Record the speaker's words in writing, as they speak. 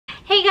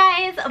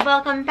guys,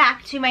 welcome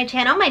back to my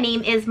channel. My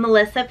name is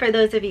Melissa, for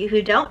those of you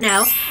who don't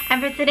know,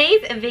 and for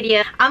today's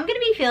video I'm going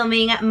to be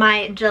filming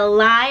my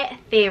July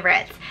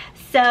favorites.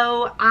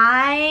 So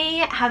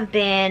I have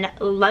been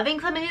loving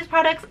some of these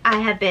products, I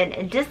have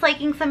been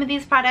disliking some of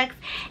these products,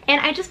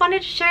 and I just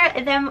wanted to share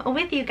them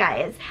with you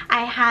guys.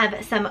 I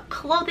have some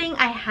clothing,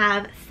 I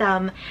have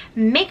some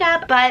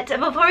makeup, but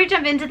before we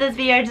jump into this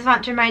video, I just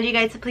want to remind you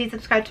guys to please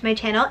subscribe to my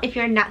channel if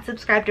you're not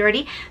subscribed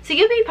already, so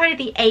you'll be part of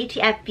the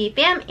ATFB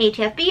fam,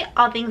 ATFB,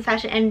 all things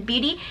fashion and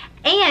beauty.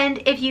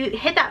 And if you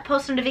hit that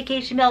post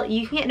notification bell,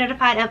 you can get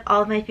notified of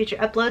all of my future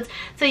uploads.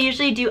 So I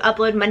usually do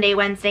upload Monday,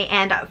 Wednesday,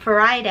 and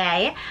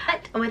Friday.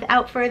 But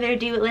without further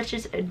ado, let's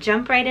just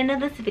jump right into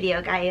this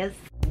video, guys.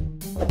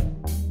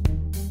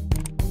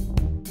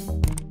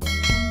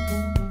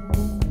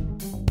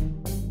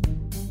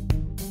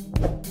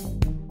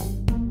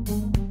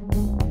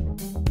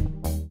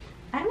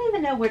 I don't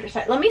even know where to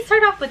start. Let me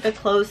start off with the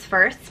clothes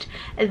first.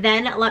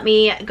 Then let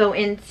me go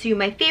into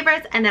my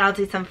favorites, and then I'll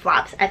do some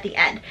flops at the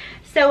end.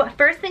 So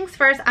first things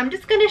first, I'm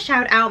just going to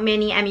shout out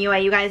Manny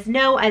MUA. You guys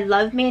know I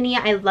love Manny,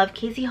 I love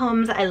Casey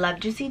Holmes, I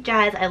love Juicy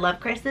Jazz, I love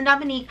Chris and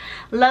Dominique.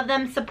 Love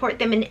them, support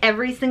them in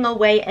every single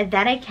way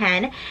that I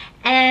can.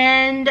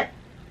 And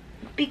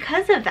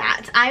because of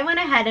that, I went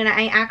ahead and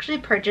I actually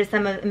purchased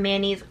some of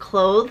Manny's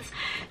clothes.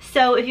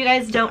 So if you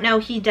guys don't know,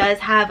 he does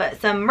have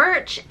some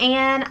merch,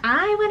 and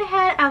I went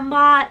ahead and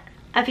bought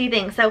a few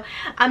things. So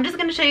I'm just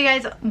going to show you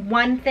guys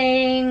one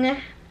thing.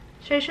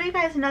 Should I show you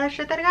guys another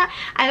shirt that I got?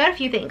 I got a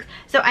few things.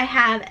 So I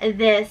have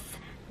this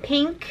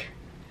pink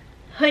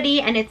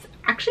hoodie, and it's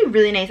actually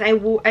really nice.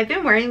 I've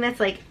been wearing this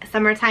like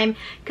summertime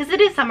because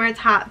it is summer, it's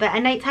hot, but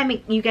at nighttime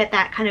you get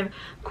that kind of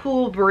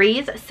cool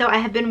breeze. So I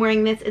have been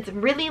wearing this. It's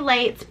really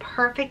light. It's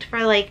perfect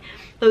for like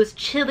those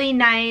chilly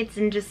nights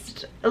and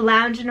just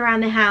lounging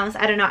around the house.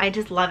 I don't know, I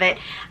just love it.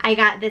 I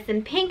got this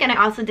in pink, and I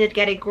also did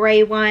get a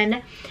gray one,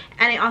 and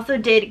I also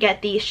did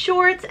get the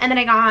shorts, and then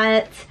I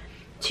got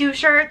two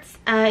shirts.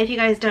 If you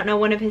guys don't know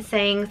one of his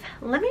sayings,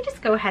 let me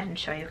just go ahead and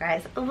show you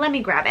guys. Let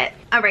me grab it.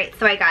 All right,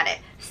 so I got it.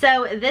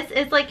 So this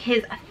is like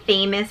his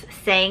famous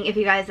saying, if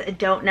you guys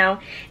don't know.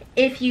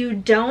 If you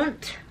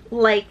don't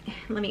like,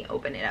 let me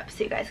open it up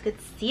so you guys could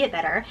see it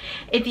better.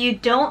 If you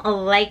don't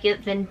like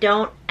it, then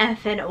don't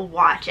effing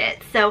watch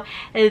it. So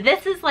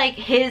this is like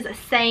his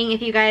saying,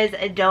 if you guys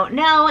don't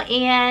know,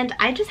 and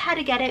I just had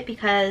to get it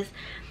because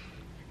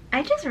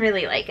I just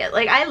really like it.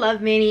 Like, I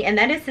love Manny, and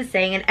that is his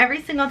saying, and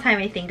every single time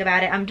I think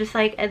about it, I'm just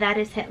like, that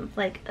is him.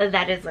 Like,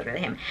 that is literally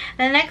him.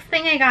 The next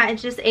thing I got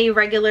is just a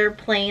regular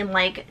plain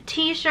like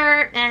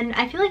t-shirt, and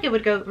I feel like it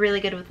would go really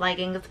good with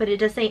leggings, but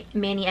it does say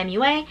Manny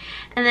MUA,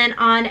 and then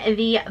on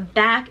the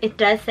back it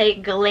does say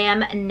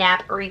Glam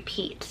Nap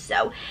Repeat.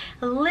 So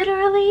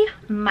literally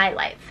my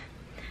life.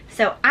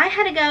 So I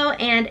had to go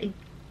and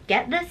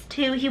get this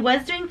too. He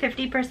was doing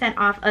 50%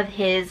 off of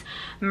his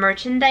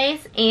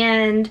merchandise,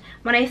 and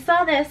when I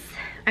saw this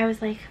I was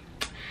like,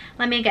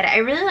 let me get it. I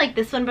really like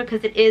this one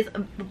because it is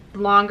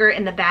longer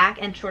in the back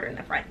and shorter in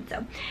the front,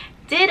 so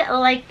did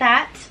like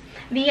that.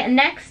 The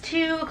next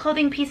two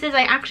clothing pieces,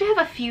 I actually have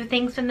a few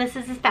things from this.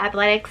 This is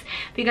Fabletics.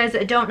 If you guys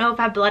don't know,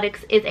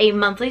 Fabletics is a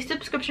monthly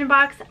subscription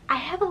box. I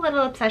have a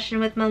little obsession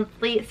with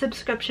monthly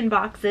subscription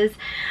boxes,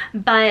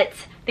 but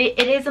it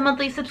is a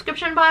monthly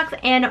subscription box,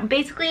 and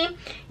basically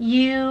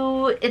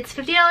it's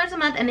 $50 a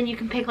month, and then you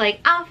can pick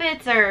like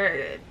outfits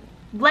or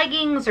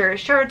leggings or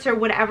shirts or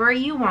whatever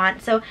you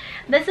want. So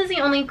this is the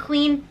only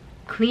clean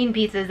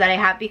pieces that I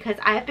have because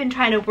I have been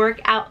trying to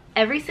work out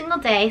every single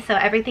day, so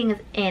everything is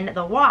in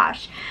the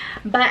wash.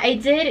 But I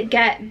did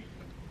get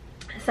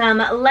some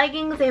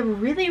leggings. They're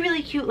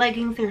really cute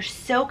leggings. They're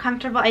so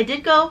comfortable. I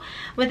did go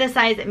with a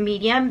size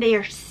medium. They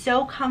are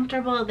so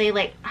comfortable. They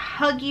like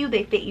hug you.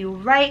 They fit you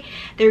right.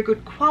 They're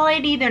good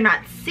quality. They're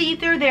not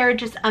see-through. They're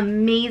just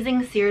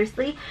amazing,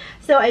 seriously.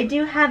 So I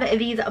do have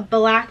these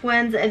black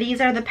ones.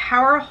 These are the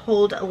Power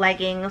Hold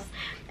leggings,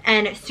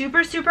 and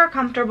super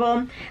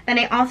comfortable. Then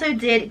I also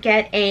did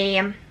get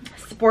a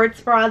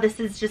sports bra. This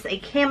is just a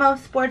camo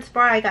sports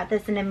bra. I got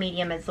this in a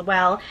medium as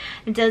well.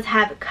 It does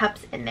have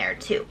cups in there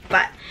too,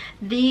 but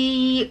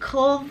the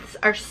clothes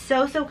are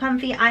so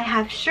comfy. I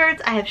have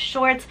shirts, I have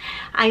shorts,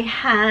 I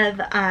have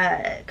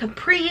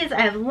capris,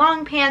 I have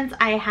long pants,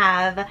 I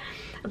have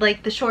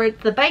like the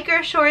shorts, the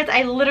biker shorts.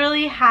 I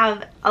literally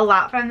have a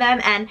lot from them,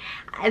 and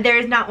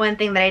there's not one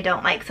thing that I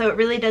don't like. So it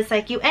really does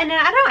psych you in, and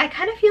I don't know, I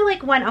kind of feel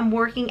like when I'm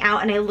working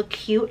out and I look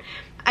cute,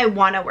 I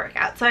want to work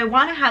out. So I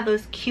want to have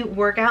those cute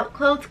workout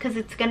clothes because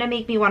it's going to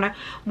make me want to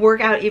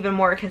work out even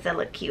more because I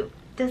look cute.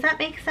 Does that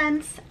make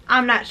sense?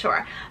 I'm not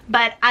sure,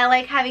 but I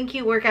like having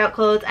cute workout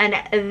clothes, and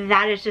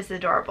that is just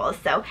adorable.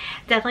 So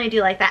definitely do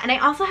like that. And I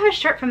also have a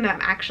shirt from them,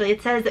 actually.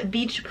 It says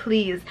Beach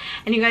Please,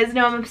 and you guys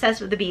know I'm obsessed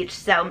with the beach,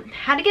 so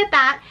had to get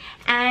that.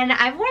 And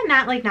I've worn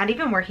that like not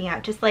even working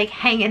out, just like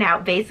hanging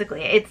out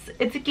basically. It's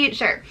a cute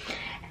shirt.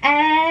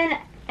 And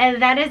And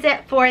that is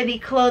it for the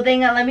clothing.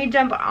 Let me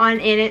jump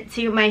on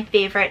into my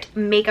favorite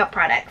makeup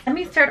products. Let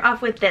me start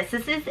off with this.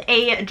 This is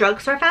a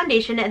drugstore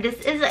foundation. This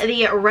is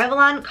the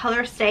Revlon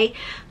Color Stay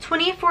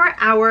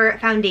 24-hour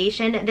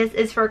foundation. This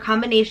is for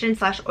combination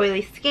 /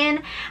 oily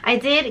skin. I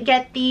did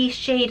get the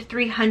shade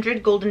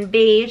 300 Golden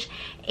Beige,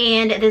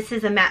 and this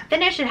is a matte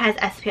finish. It has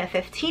SPF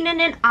 15 in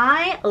it.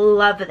 I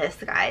love this,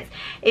 guys.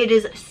 It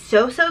is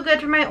so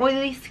good for my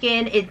oily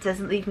skin. It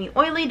doesn't leave me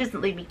oily,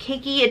 doesn't leave me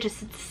cakey. It just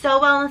sits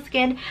so well on the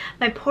skin.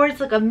 My pores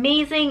look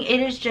amazing. It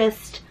is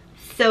just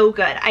so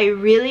good. I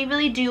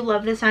really do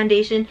love this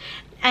foundation,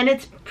 and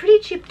it's pretty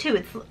cheap too.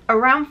 It's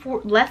around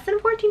less than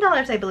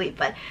 $14, I believe,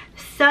 but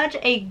such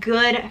a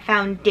good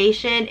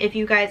foundation. If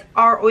you guys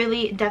are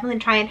oily, definitely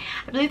try it.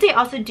 I believe they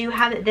also do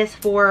have this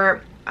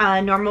for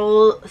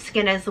normal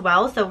skin as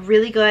well, so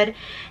really good.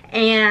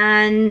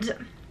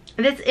 And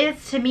this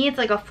is, to me, it's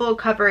like a full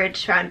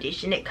coverage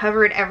foundation. It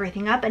covered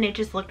everything up, and it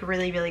just looked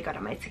really good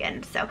on my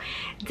skin. So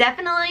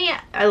definitely,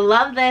 I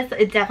love this.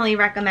 I definitely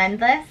recommend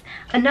this.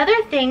 Another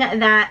thing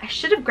that I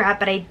should have grabbed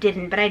but I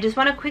didn't, but I just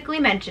want to quickly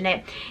mention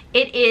it.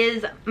 It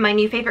is my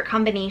new favorite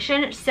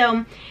combination.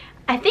 So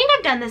I think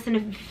I've done this in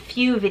a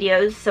few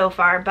videos so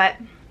far, but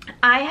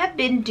I have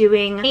been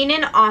doing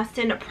Jane &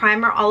 Austen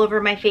primer all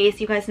over my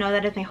face. You guys know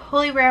that is my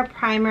holy rare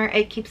primer.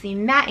 It keeps me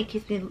matte. It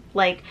keeps me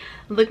like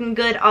looking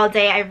good all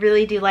day. I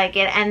really do like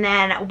it. And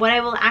then what I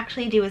will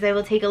actually do is I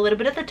will take a little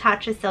bit of the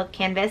Tatcha Silk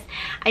Canvas.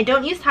 I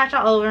don't use Tatcha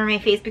all over my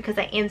face because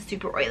I am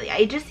super oily.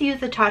 I just use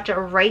the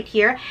Tatcha right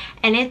here,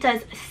 and it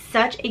does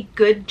such a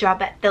good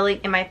job at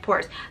filling in my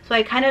pores. So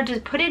I kind of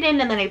just put it in,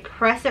 and then I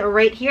press it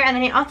right here, and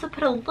then I also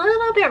put a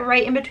little bit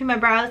right in between my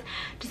brows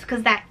just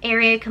because that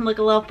area can look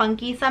a little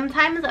funky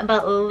sometimes,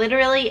 but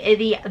literally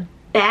the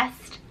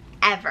best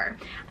ever.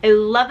 I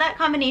love that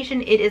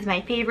combination. It is my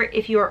favorite.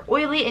 If you are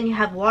oily and you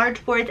have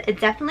large pores,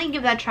 definitely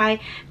give that a try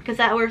because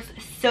that works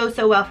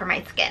so well for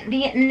my skin.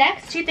 The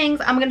next two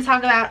things I'm going to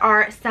talk about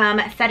are some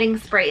setting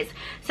sprays.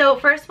 So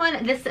first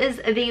one, this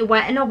is the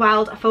Wet n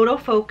Wild Photo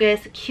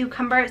Focus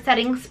Cucumber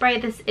Setting Spray.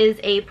 This is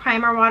a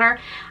primer water.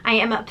 I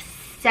am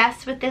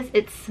obsessed with this.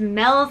 It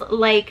smells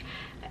like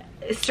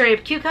straight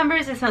up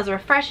cucumbers. It smells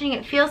refreshing.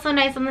 It feels so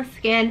nice on the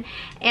skin,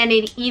 and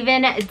it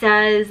even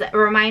does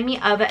remind me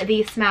of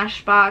the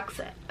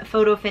Smashbox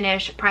Photo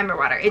Finish primer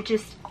water. It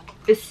just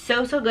is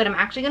so good. I'm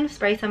actually going to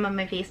spray some on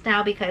my face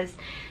now because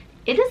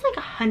it is like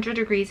 100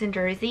 degrees in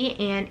Jersey,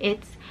 and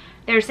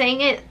they're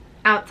saying it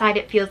outside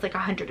it feels like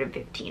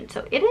 115,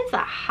 so it is a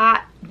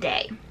hot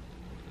day.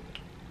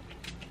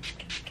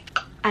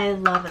 I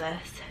love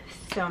this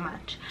so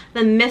much.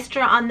 The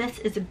mister on this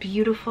is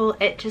beautiful.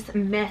 It just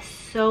mists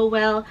so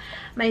well.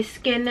 My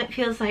skin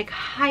feels like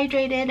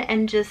hydrated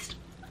and just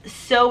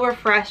so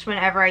refreshed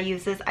whenever I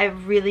use this. I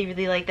really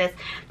like this.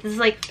 This is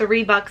like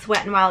 $3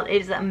 Wet n Wild.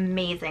 It is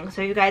amazing.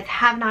 So if you guys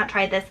have not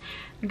tried this,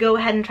 go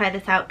ahead and try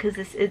this out because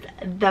this is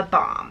the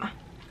bomb.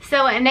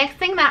 So next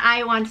thing that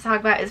I want to talk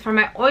about is for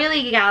my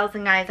oily gals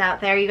and guys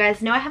out there. You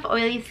guys know I have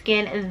oily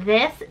skin.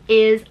 This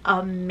is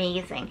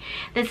amazing.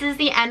 This is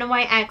the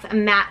NYX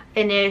Matte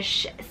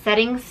Finish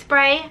Setting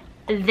Spray.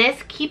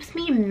 This keeps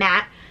me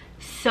matte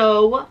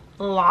so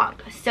long.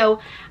 So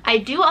I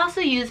do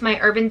also use my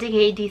Urban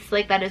Decay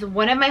De-Slick. That is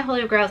one of my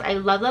holy grails. I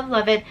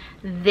love it.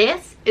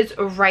 This is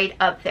right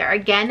up there.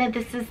 Again,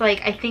 this is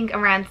like, I think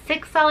around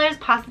 $6,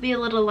 possibly a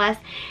little less.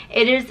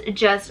 It is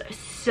just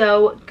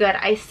so good.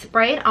 I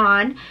spray it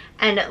on,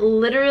 and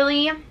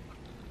literally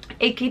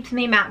it keeps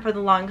me matte for the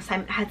longest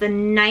time. It has a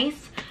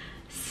nice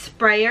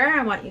sprayer.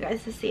 I want you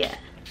guys to see it.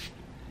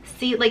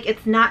 See, like,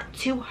 it's not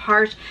too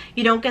harsh.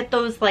 You don't get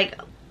those like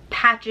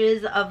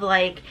patches of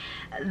like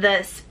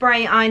the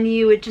spray on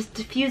you. It just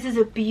diffuses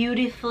it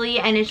beautifully,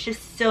 and it's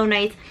just so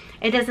nice.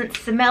 It doesn't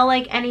smell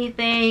like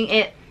anything.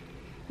 It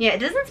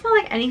doesn't smell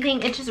like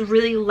anything. It's just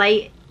really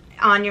light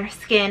on your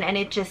skin, and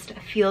it just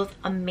feels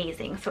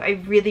amazing. So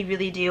I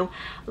really do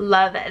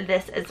love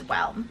this as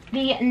well.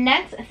 The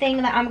next thing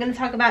that I'm going to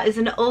talk about is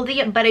an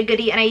oldie but a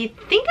goodie, and I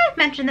think I've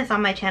mentioned this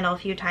on my channel a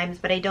few times,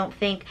 but I don't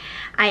think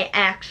I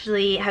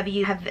actually have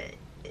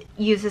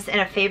use this in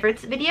a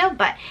favorites video,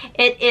 but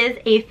it is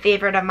a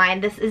favorite of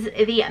mine. This is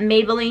the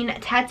Maybelline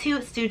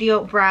Tattoo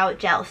Studio Brow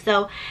Gel.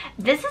 So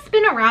this has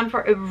been around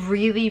for a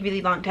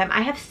really long time.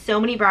 I have so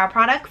many brow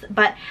products,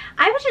 but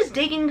I was just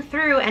digging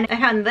through and I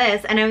found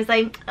this, and I was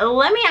like,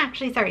 let me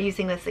actually start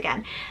using this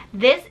again.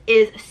 This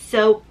is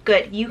so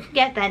good. You can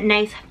get that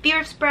nice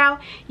fierce brow,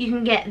 you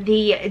can get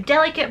the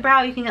delicate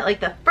brow, you can get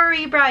like the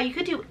furry brow, you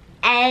could do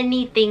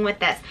anything with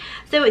this.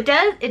 So it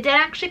did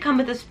actually come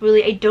with a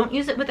spoolie. I don't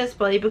use it with a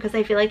spoolie because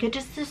I feel like it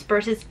just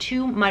disperses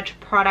too much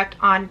product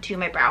onto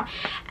my brow.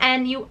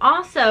 And you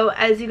also,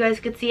 as you guys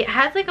could see, it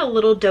has like a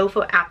little doe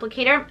foot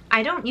applicator.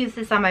 I don't use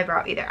this on my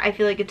brow either. I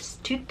feel like it's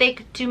too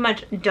thick, too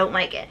much, don't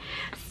like it.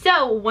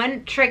 So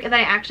one trick that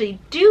I actually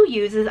do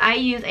use is I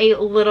use a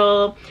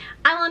little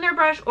eyeliner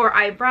brush or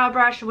eyebrow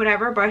brush,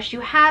 whatever brush you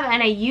have,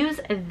 and I use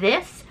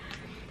this,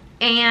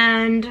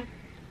 and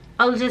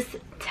I'll just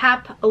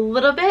tap a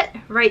little bit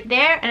right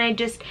there and I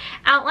just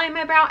outline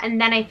my brow and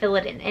then I fill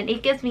it in, and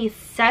it gives me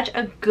such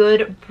a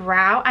good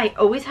brow. I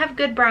always have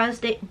good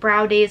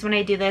brow days when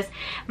I do this.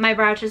 My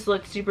brows just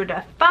look super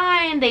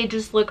defined. They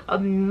just look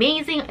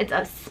amazing. It's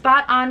a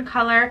spot on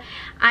color.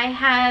 I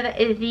have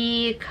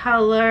the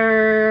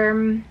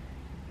color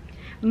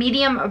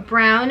medium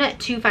brown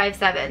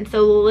 257,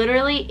 so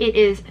literally it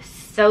is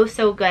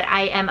so good.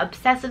 I am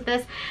obsessed with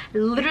this. I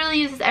literally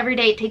use this every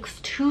day. It takes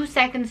 2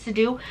 seconds to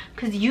do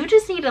because you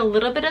just need a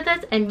little bit of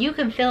this and you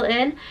can fill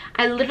in.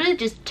 I literally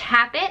just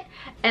tap it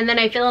and then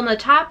I fill in the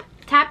top,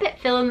 tap it,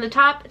 fill in the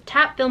top,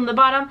 tap, fill in the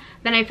bottom,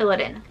 then I fill it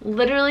in.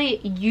 Literally,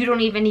 you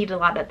don't even need a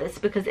lot of this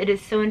because it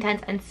is so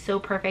intense and so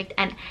perfect,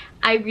 and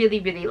I really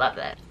love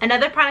this.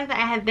 Another product that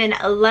I have been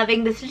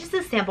loving, this is just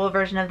a sample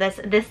version of this.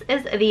 This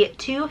is the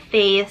Too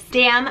Faced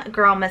Damn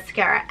Girl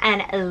Mascara,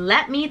 and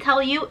let me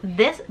tell you,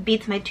 this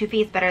beats my Too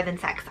Faced better than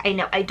Sex. I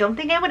know, I don't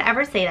think I would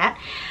ever say that.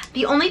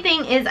 The only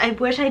thing is I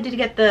wish I did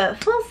get the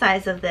full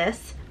size of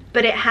this,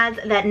 but it has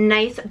that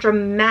nice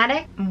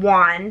dramatic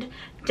wand,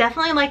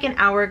 definitely like an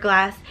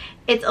hourglass.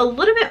 It's a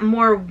little bit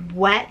more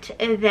wet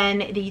than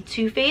the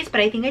Too Faced, but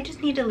I think I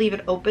just need to leave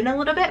it open a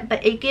little bit,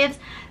 but it gives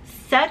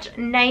such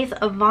nice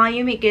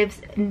volume.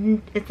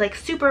 It's like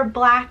super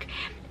black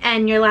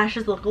and your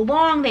lashes look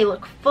long, they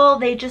look full,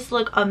 they just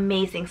look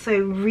amazing. So I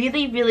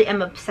really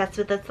am obsessed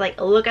with this.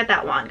 Like, look at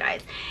that wand,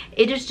 guys.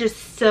 It is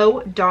just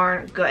so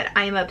darn good.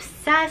 I am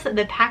obsessed.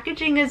 The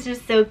packaging is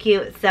just so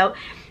cute. So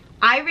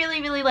I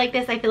really like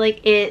this. I feel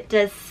like it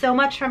does so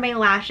much for my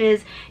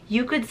lashes.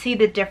 You could see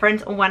the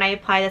difference when I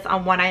apply this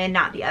on one eye and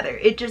not the other.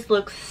 It just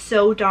looks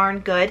so darn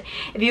good.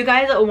 If you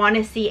guys want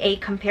to see a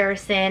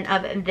comparison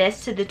of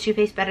this to the Too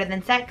Faced Better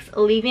Than Sex,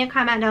 leave me a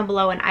comment down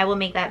below and I will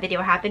make that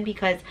video happen,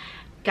 because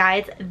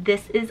guys,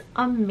 this is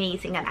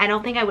amazing. And I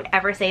don't think I would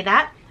ever say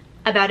that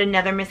about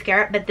another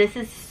mascara, but this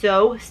is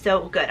so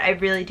good. I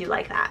really do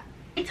like that.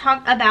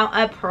 Talk about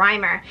a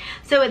primer.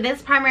 So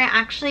this primer I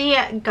actually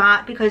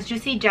got because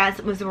Juicy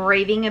Jess was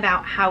raving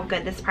about how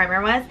good this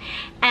primer was,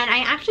 and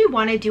I actually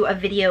want to do a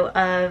video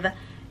of,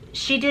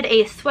 she did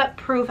a sweat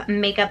proof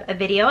makeup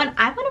video, and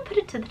I want to put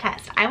it to the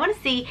test. I want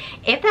to see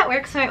if that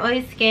works for my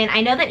oily skin. I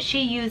know that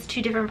she used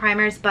 2 different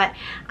primers, but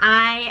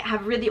I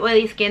have really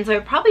oily skin, so I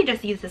probably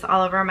just use this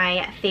all over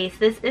my face.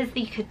 This is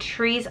the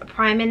Catrice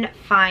Prime and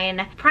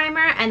Fine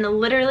primer, and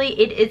literally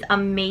it is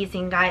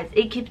amazing, guys.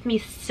 It keeps me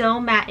so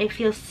matte. It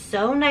feels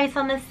so nice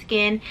on the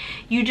skin.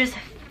 You just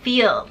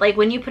feel like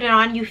when you put it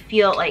on, you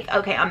feel like,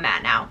 okay, I'm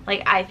matte now.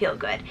 Like, I feel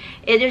good.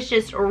 It is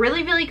just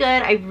really good.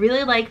 I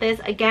really like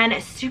this.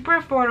 Again, super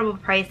affordable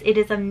price. It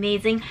is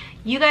amazing.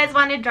 You guys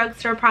wanted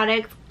drugstore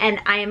products and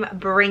I am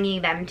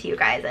bringing them to you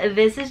guys.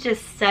 This is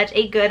just such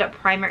a good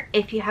primer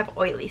if you have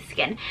oily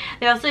skin.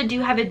 They also do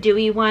have a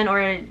dewy one,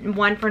 or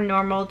one for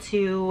normal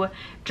to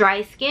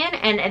dry skin,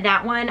 and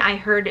that one I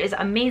heard is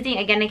amazing.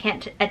 Again, I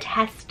can't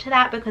attest to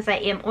that because I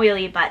am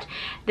oily, but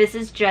this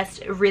is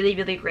just really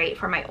great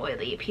for my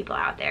oily people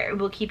out there. It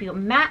will keep you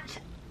matte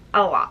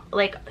a lot,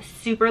 like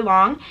super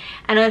long,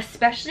 and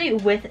especially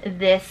with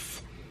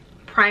this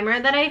primer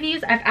that I've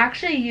used. I've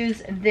actually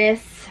used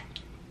this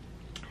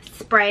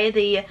spray,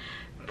 the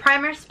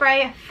primer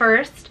spray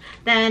first,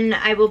 then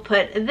I will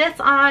put this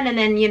on and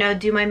then, you know,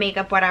 do my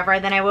makeup, whatever.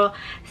 Then I will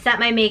set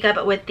my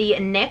makeup with the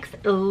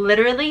NYX.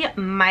 Literally,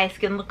 my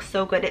skin looks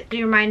so good. It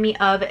remind me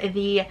of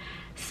the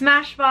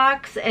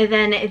Smashbox, and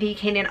then the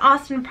Kane &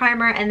 Austin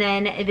primer, and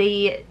then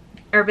the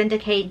Urban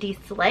Decay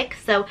De-Slick.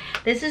 So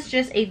this is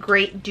just a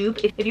great dupe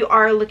if you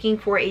are looking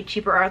for a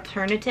cheaper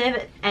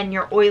alternative and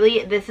you're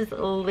oily. This is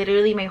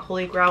literally my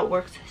holy grail. It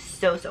works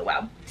so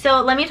well.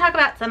 So let me talk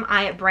about some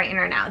eye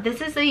brightener now.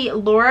 This is the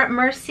Laura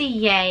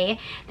Mercier.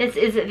 This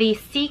is the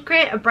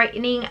Secret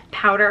Brightening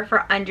Powder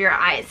for under your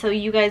eyes. So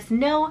you guys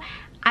know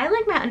I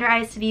like my under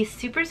eyes to be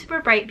super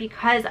bright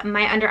because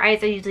my under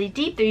eyes are usually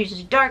deep, they're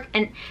usually dark,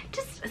 and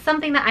just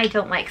something that I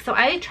don't like. So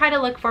I try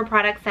to look for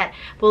products that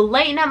will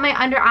lighten up my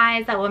under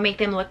eyes, that will make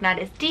them look not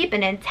as deep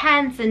and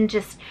intense and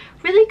just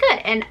really good.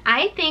 And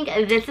I think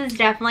this is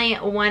definitely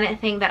one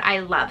thing that I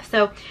love.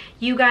 So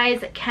you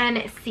guys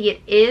can see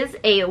it is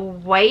a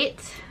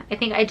white, I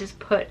think I just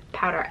put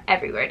powder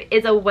everywhere. It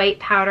is a white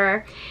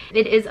powder.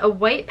 It is a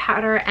white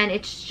powder and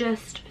it's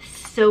just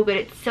so good.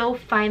 It's so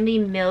finely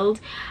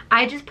milled.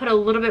 I just put a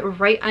little bit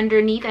right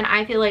underneath and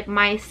I feel like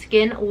my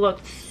skin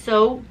looks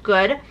so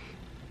good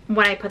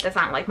when I put this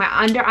on. Like, my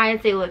under eyes,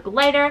 they look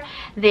lighter,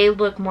 they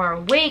look more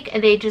awake,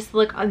 and they just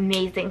look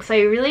amazing. So I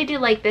really do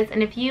like this.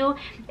 And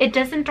it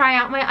doesn't dry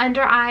out my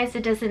under eyes,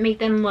 it doesn't make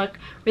them look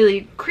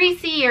really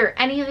creasy or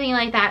anything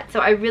like that.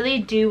 So I really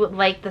do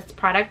like this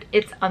product.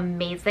 It's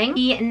amazing.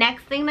 The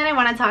next thing that I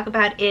want to talk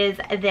about is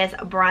this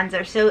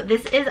bronzer. So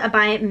this is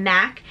by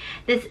MAC.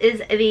 This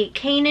is the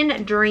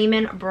Kane Dream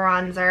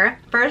Bronzer.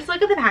 First,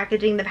 look at the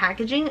packaging. The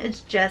packaging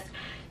is just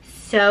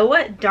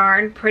so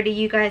darn pretty.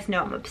 You guys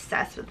know I'm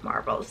obsessed with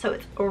marbles, so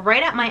it's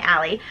right up my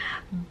alley.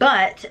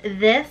 But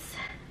this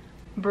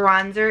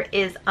bronzer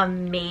is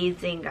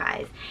amazing,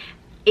 guys.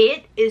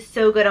 It is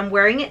so good. I'm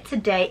wearing it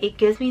today. It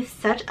gives me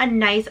such a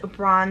nice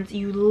bronze.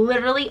 You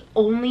literally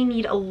only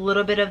need a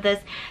little bit of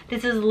this.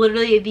 This is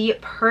literally the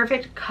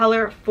perfect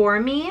color for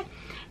me,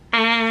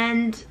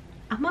 and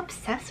I'm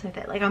obsessed with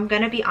it. Like, I'm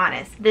gonna be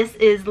honest. This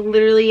is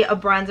literally a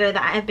bronzer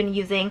that I have been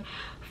using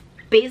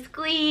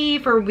basically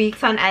for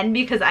weeks on end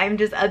because I'm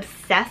just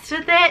obsessed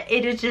with it.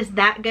 It is just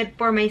that good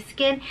for my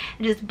skin.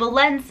 It just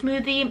blends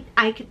smoothly.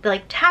 I could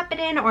like tap it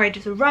in or I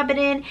just rub it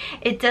in.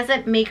 It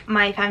doesn't make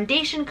my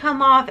foundation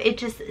come off. It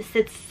just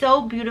sits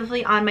so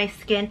beautifully on my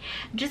skin.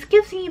 It just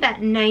gives me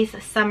that nice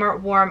summer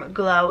warm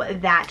glow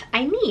that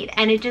I need,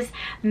 and it just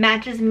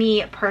matches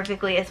me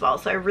perfectly as well.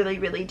 So I really,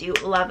 really do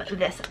love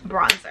this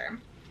bronzer.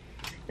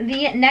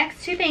 The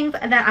next two things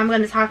that I'm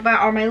going to talk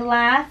about are my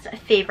last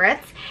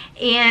favorites,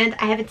 and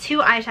I have two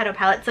eyeshadow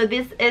palettes. So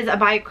this is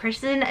by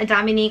Kristen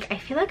Dominique. I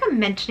feel like I'm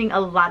mentioning a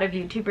lot of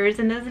YouTubers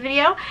in this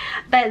video,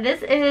 but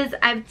this is,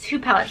 I have two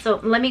palettes, so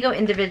let me go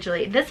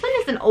individually. This one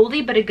is an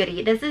oldie but a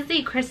goodie. This is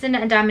the Kristen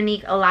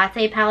Dominique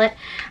Latte palette.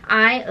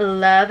 I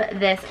love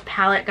this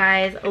palette,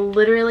 guys.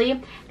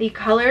 Literally, the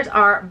colors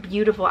are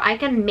beautiful. I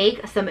can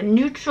make some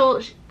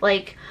neutral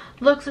like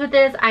looks with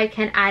this. I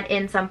can add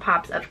in some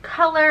pops of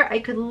color. I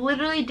could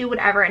literally do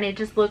whatever, and it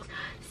just looks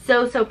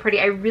so pretty.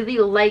 I really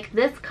like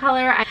this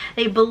color.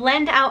 They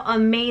blend out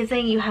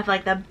amazing. You have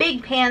like the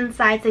big pan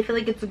sides. I feel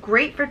like it's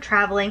great for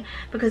traveling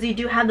because you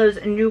do have those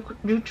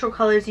neutral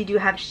colors, you do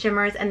have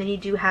shimmers, and then you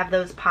do have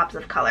those pops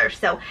of color.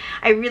 So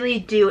I really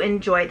do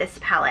enjoy this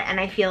palette, and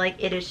I feel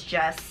like it is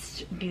just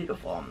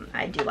beautiful.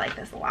 I do like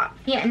this a lot.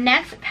 The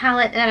next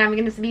palette that I'm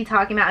going to be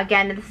talking about,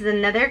 again, this is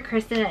another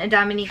Kristen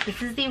Dominique.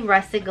 This is the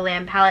Rustic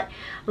Glam palette.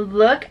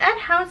 Look at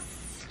how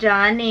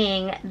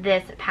stunning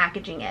this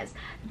packaging is.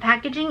 The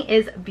packaging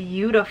is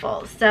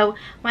beautiful. So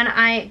when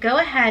I go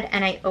ahead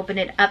and I open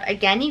it up,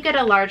 again, you get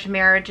a large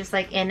mirror just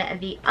like in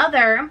the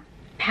other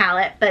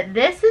palette, but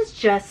this is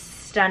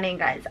just stunning,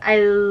 guys. I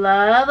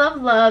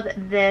love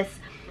this.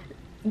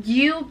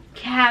 You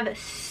have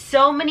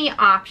so many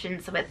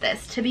options with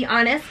this. To be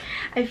honest,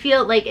 I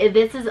feel like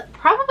this is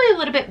probably a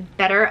little bit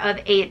better of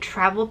a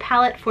travel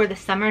palette for the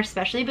summer,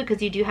 especially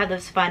because you do have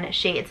those fun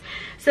shades.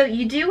 So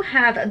you do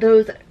have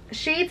those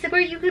shades where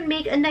you could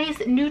make a nice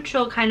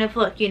neutral kind of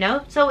look, you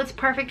know, so it's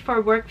perfect for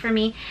work for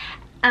me.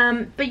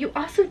 But you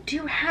also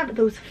do have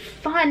those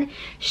fun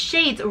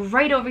shades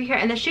right over here,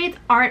 and the shades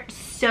aren't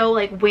so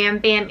like wham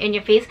bam in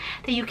your face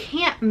that you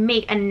can't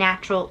make a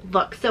natural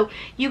look. So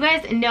you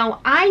guys know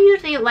I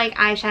usually like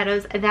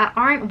eyeshadows that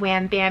aren't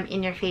wham bam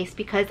in your face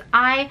because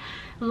I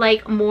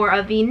like more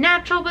of the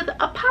natural with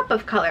a pop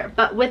of color,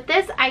 but with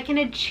this I can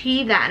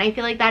achieve that, and I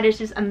feel like that is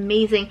just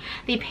amazing.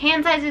 The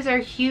pan sizes are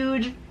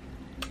huge.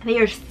 They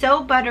are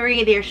so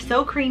buttery, they are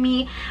so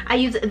creamy. I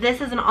use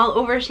this as an all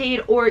over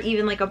shade or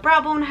even like a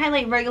brow bone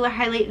highlight, regular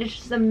highlight. It's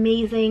just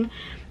amazing.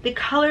 The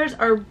colors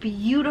are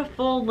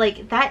beautiful.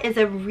 Like, that is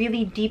a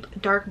really deep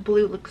dark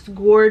blue. It looks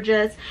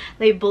gorgeous.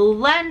 They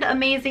blend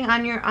amazing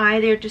on your eye.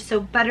 They're just so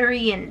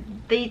buttery,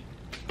 and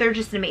they're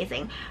just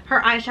amazing. Her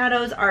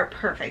eyeshadows are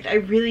perfect. I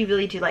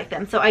really do like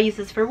them. So I use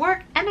this for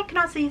work, and I can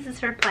also use this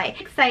for play.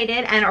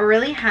 Excited and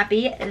really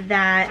happy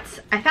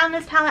that I found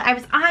this palette. I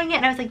was eyeing it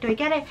and I was like, do I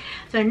get it?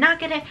 Do I not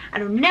get it? I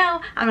don't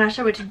know. I'm not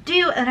sure what to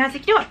do. And I was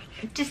like, you know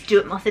what? Just do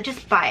it, Melissa.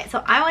 Just buy it.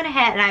 So I went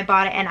ahead and I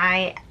bought it, and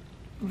I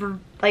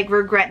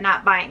regret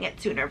not buying it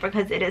sooner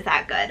because it is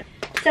that good.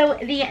 So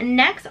the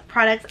next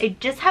products, I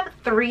just have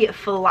 3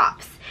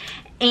 flops.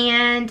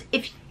 And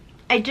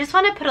I just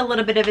want to put a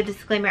little bit of a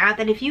disclaimer out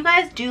that if you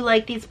guys do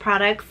like these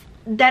products,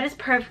 that is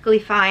perfectly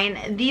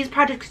fine. These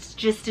products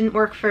just didn't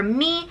work for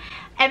me.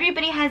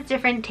 Everybody has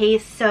different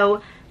tastes,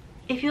 so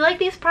if you like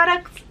these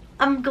products,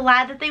 I'm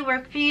glad that they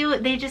work for you.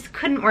 They just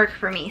couldn't work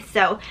for me,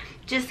 so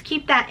just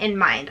keep that in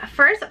mind.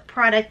 First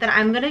product that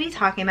I'm going to be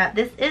talking about,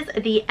 this is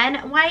the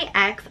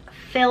NYX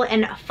Fill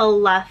and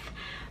Fluff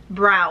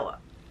Brow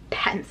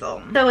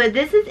Pencil. So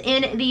this is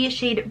in the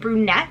shade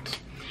Brunette,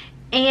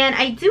 and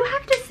I do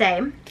have to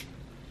say,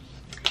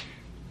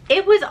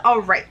 it was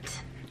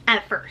alright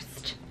at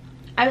first.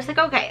 I was like,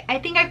 okay, I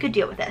think I could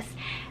deal with this.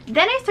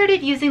 Then I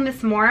started using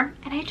this more,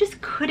 and I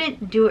just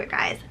couldn't do it,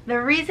 guys. The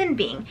reason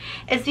being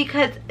is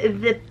because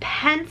the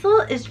pencil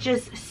is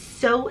just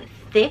so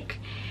thick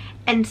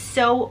and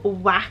so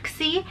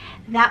waxy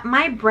that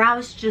my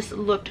brows just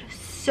looked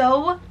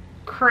so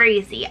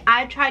crazy.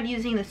 I tried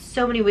using this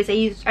so many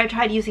ways. I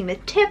tried using the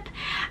tip.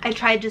 I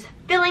tried just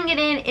filling it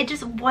in. It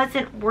just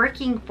wasn't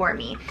working for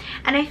me.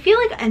 And I feel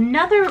like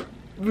another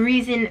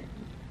reason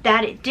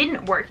that it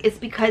didn't work is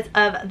because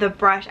of the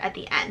brush at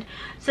the end.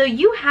 So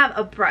you have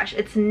a brush.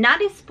 It's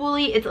not a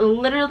spoolie, it's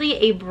literally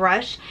a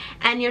brush,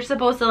 and you're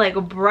supposed to like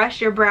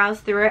brush your brows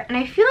through it. And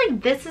I feel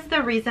like this is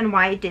the reason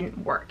why it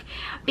didn't work,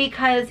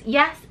 because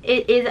yes,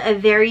 it is a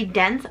very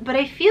dense, but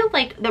I feel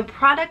like the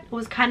product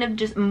was kind of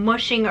just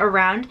mushing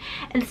around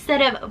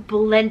instead of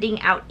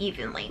blending out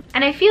evenly.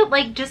 And I feel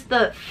like just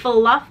the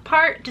fluff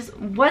part just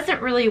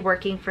wasn't really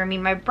working for me.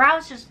 My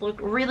brows just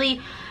looked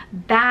really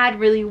bad,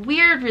 really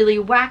weird, really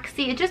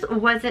waxy. It just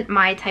wasn't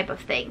my type of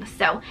thing.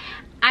 So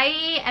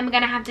I am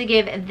gonna have to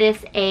give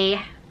this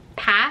a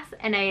pass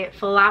and a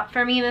flop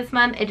for me this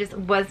month. It just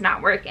was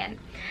not working.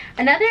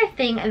 Another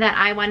thing that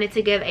I wanted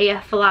to give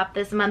a flop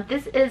this month,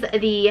 this is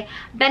the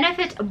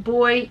Benefit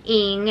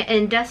Boy-ing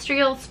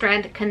Industrial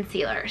Strength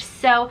Concealer.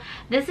 So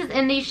this is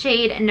in the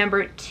shade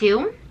number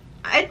 2.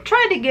 I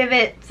tried to give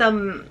it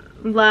some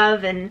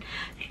love and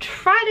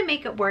try to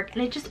make it work,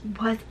 and it just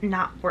was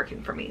not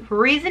working for me.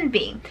 Reason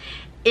being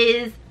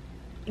is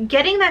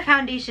getting that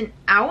foundation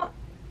out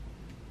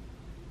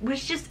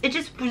was just, it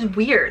just was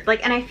weird.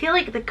 Like, and I feel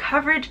like the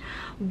coverage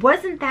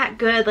wasn't that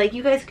good, like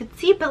you guys could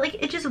see, but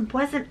like it just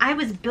wasn't. I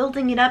was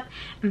building it up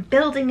and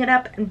building it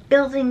up and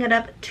building it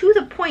up to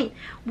the point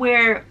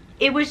where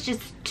it was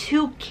just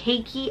too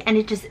cakey and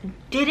it just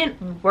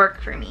didn't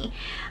work for me.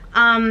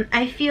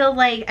 I feel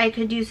like I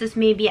could use this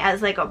maybe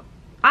as like a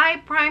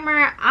eye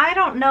primer. I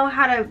don't know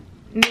how to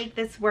make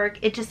this work.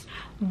 It just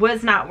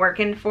was not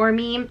working for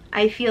me.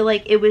 I feel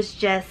like it was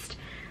just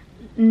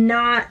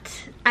not,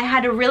 I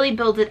had to really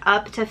build it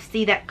up to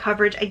see that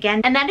coverage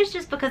again, and that is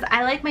just because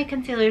I like my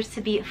concealers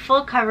to be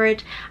full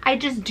coverage. I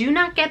just do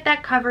not get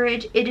that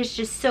coverage. It is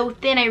just so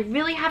thin. I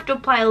really have to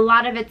apply a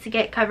lot of it to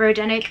get coverage,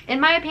 and in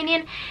my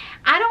opinion,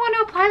 I don't want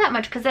to apply that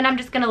much because then I'm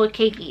just gonna look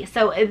cakey.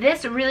 So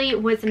this really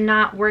was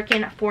not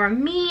working for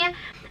me,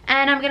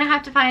 and I'm gonna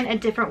have to find a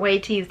different way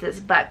to use this,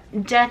 but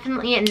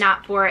definitely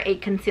not for a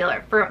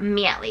concealer, for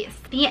me at least.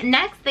 The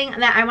next thing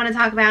that I want to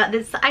talk about,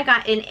 this I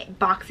got in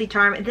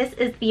BoxyCharm. This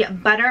is the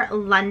Butter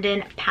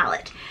London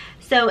palette.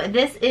 So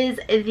this is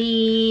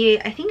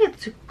the, I think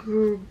it's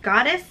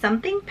Goddess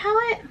something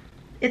palette.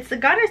 It's the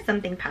Goddess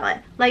something palette.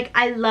 Like,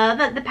 I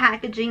love the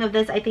packaging of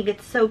this. I think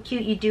it's so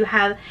cute. You do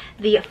have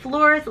the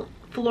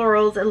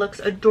florals. It looks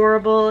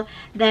adorable.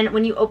 Then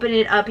when you open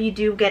it up, you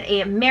do get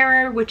a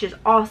mirror, which is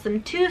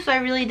awesome too, so I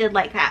really did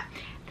like that.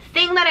 The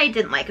thing that I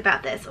didn't like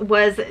about this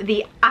was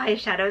the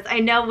eyeshadows.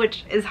 I know,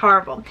 which is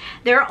horrible.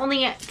 There are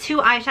only 2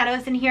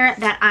 eyeshadows in here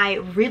that I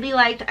really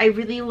liked. I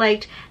really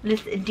liked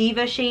this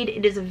Diva shade.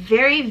 It is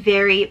very,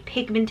 very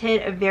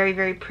pigmented, very,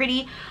 very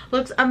pretty.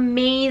 Looks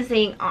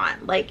amazing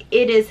on. Like,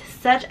 it is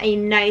such a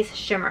nice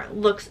shimmer.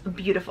 Looks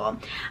beautiful.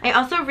 I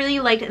also really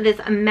liked this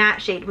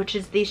matte shade, which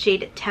is the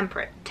shade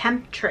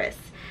Temptress.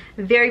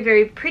 Very,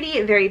 very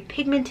pretty, very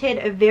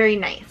pigmented, very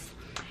nice.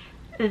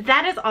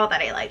 That is all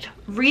that I liked.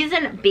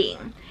 Reason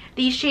being,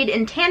 the shade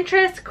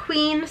Enchantress,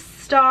 Queen,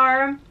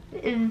 Star,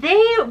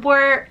 they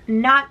were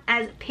not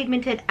as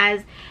pigmented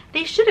as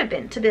they should have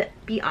been, to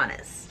be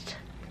honest.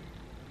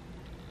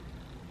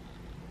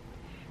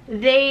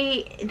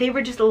 They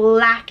were just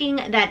lacking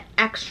that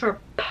extra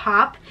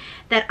pop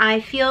that I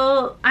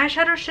feel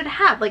eyeshadow should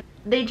have. Like,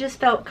 they just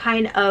felt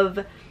kind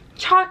of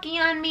chalky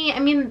on me. I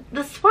mean,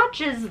 the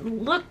swatches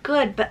look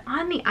good, but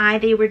on the eye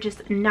they were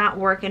just not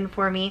working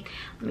for me.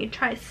 Let me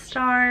try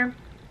Star.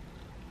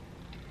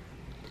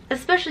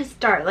 Especially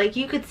Star, like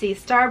you could see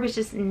Star was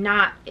just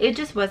not, it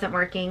just wasn't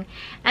working.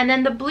 And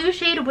then the blue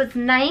shade was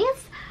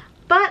nice,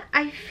 but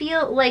I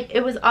feel like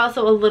it was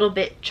also a little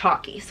bit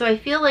chalky. So I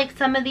feel like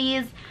some of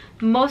these,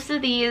 most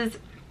of these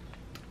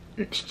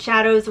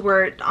shadows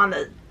were on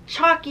the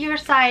chalkier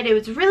side. It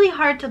was really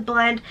hard to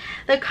blend.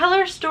 The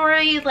color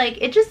story,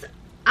 like, it just,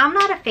 I'm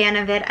not a fan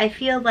of it. I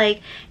feel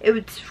like it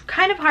was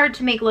kind of hard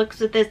to make looks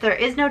with this. There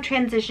is no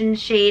transition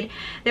shade.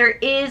 There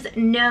is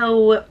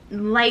no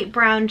light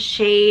brown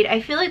shade. I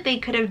feel like they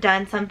could have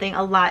done something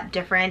a lot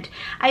different.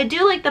 I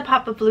do like the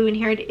pop of blue in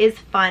here. It is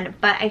fun,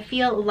 but I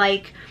feel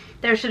like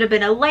there should have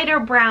been a lighter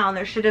brown.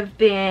 There should have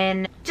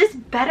been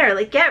just better.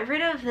 Like, get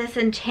rid of this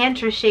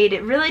Enchantress shade.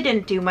 It really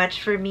didn't do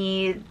much for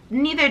me.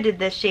 Neither did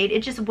this shade.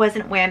 It just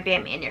wasn't wham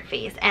bam in your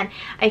face. And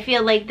I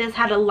feel like this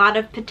had a lot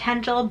of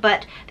potential,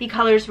 but the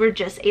colors were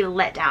just a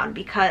letdown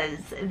because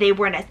they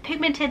weren't as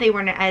pigmented. They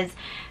weren't as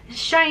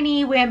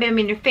shiny, wham bam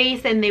in your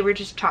face, and they were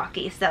just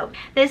chalky. So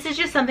this is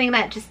just something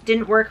that just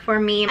didn't work for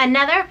me.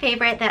 Another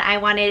favorite that I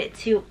wanted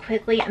to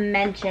quickly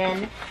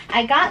mention,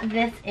 I got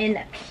this in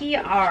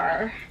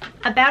PR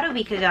about a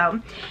week ago,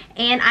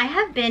 and I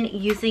have been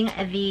using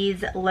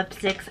these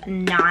lipsticks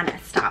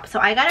non-stop. So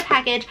I got a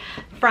package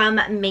from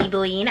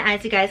Maybelline,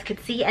 as you guys could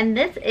see, and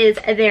this is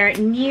their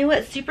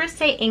new Super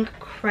Stay Ink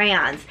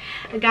crayons.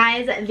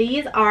 Guys,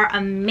 these are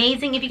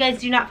amazing. If you guys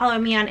do not follow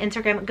me on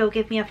Instagram, go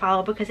give me a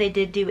follow, because I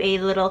did do a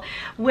little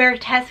wear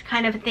test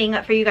kind of thing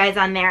for you guys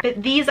on there.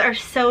 But these are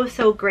so,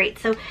 so great.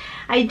 So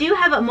I do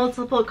have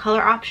multiple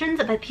color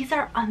options, but these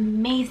are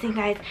amazing,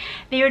 guys.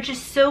 They are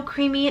just so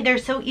creamy. They're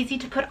so easy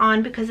to put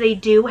on because they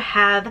do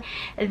have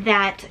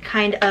that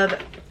kind of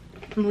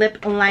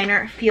lip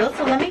liner feel.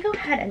 So let me go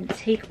ahead and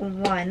take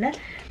one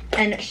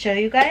and show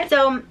you guys.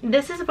 So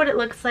this is what it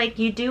looks like.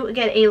 You do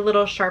get a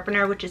little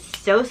sharpener, which is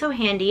so, so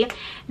handy.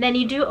 Then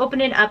you do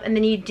open it up, and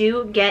then you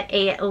do get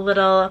a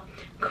little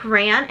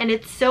crayon, and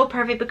it's so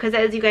perfect because,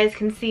 as you guys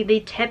can see, the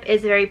tip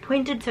is very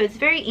pointed, so it's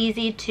very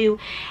easy to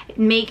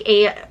make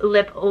a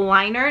lip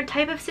liner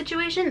type of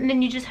situation. And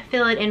then you just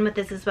fill it in with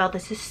this as well.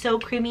 This is so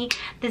creamy.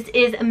 This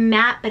is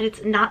matte, but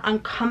it's not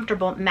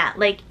uncomfortable matte.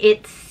 Like,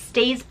 it's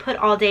stays put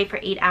all day for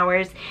 8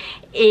 hours.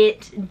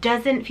 It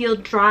doesn't feel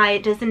dry.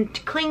 It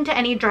doesn't cling to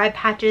any dry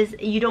patches.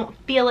 You don't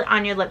feel it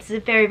on your lips.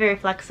 It's very, very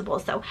flexible.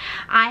 So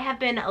I have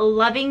been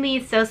loving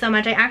these so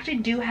much. I actually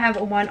do have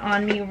one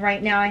on me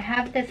right now. I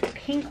have this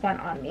pink one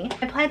on me.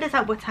 I applied this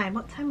at what time?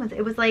 What time was it?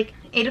 It was like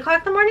 8 o'clock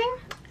in the morning,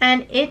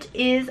 and it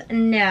is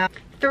now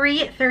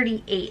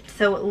 3:38.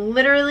 So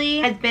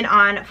literally has been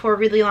on for a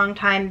really long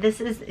time.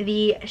 This is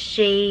the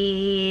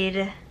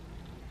shade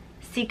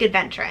Seek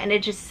Adventure, and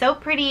it's just so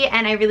pretty,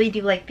 and I really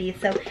do like these.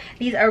 So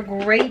these are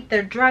great.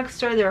 They're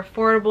drugstore, they're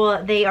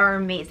affordable, they are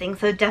amazing.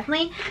 So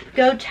definitely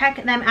go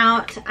check them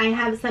out. I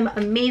have some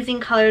amazing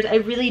colors. I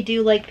really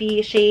do like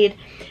the shade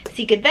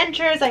Seek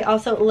Adventures. I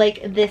also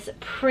like this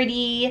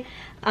pretty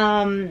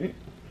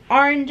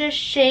orange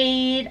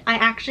shade. I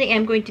actually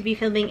am going to be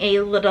filming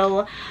a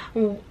little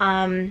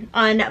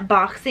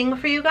unboxing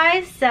for you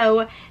guys,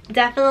 so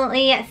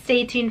definitely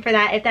stay tuned for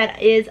that. If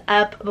that is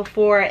up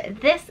before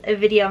this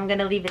video, I'm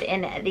gonna leave it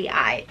in the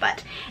eye,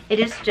 but it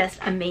is just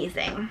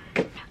amazing.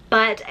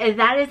 But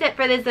that is it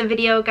for this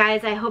video,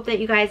 guys. I hope that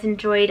you guys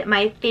enjoyed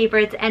my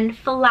favorites and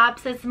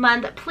flops this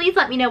month. Please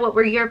let me know what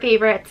were your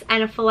favorites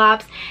and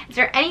flops. Is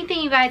there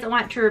anything you guys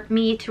want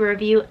me to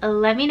review?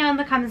 Let me know in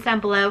the comments down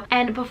below.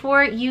 And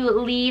before you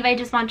leave, I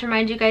just want to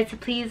remind you guys to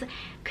please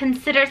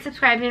consider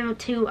subscribing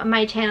to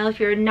my channel if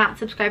you're not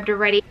subscribed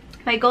already.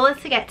 My goal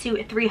is to get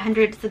to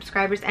 300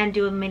 subscribers and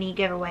do a mini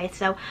giveaway.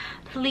 So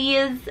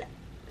please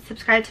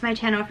subscribe to my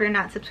channel if you're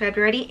not subscribed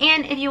already,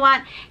 and if you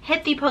want,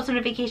 hit the post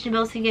notification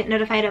bell so you get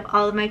notified of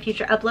all of my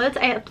future uploads.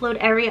 I upload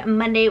every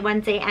Monday,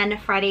 Wednesday, and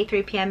Friday,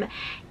 3 p.m.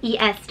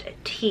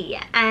 EST.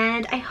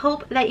 And I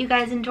hope that you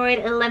guys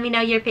enjoyed. Let me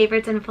know your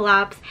favorites and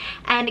flops,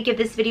 and give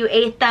this video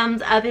a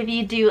thumbs up if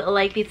you do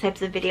like these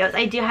types of videos.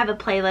 I do have a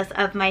playlist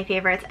of my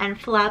favorites and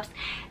flops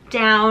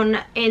down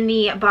in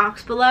the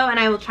box below, and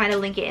I will try to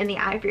link it in the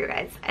eye for you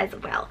guys as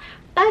well.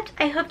 But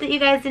I hope that you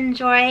guys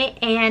enjoy,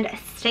 and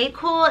stay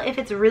cool if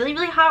it's really,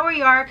 really hot where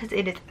you are, because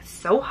it is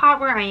so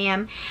hot where I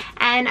am.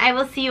 And I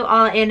will see you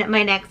all in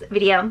my next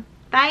video.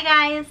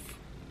 Bye,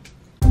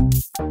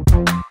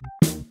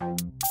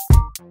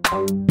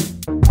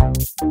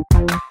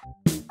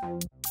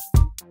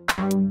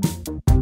 guys.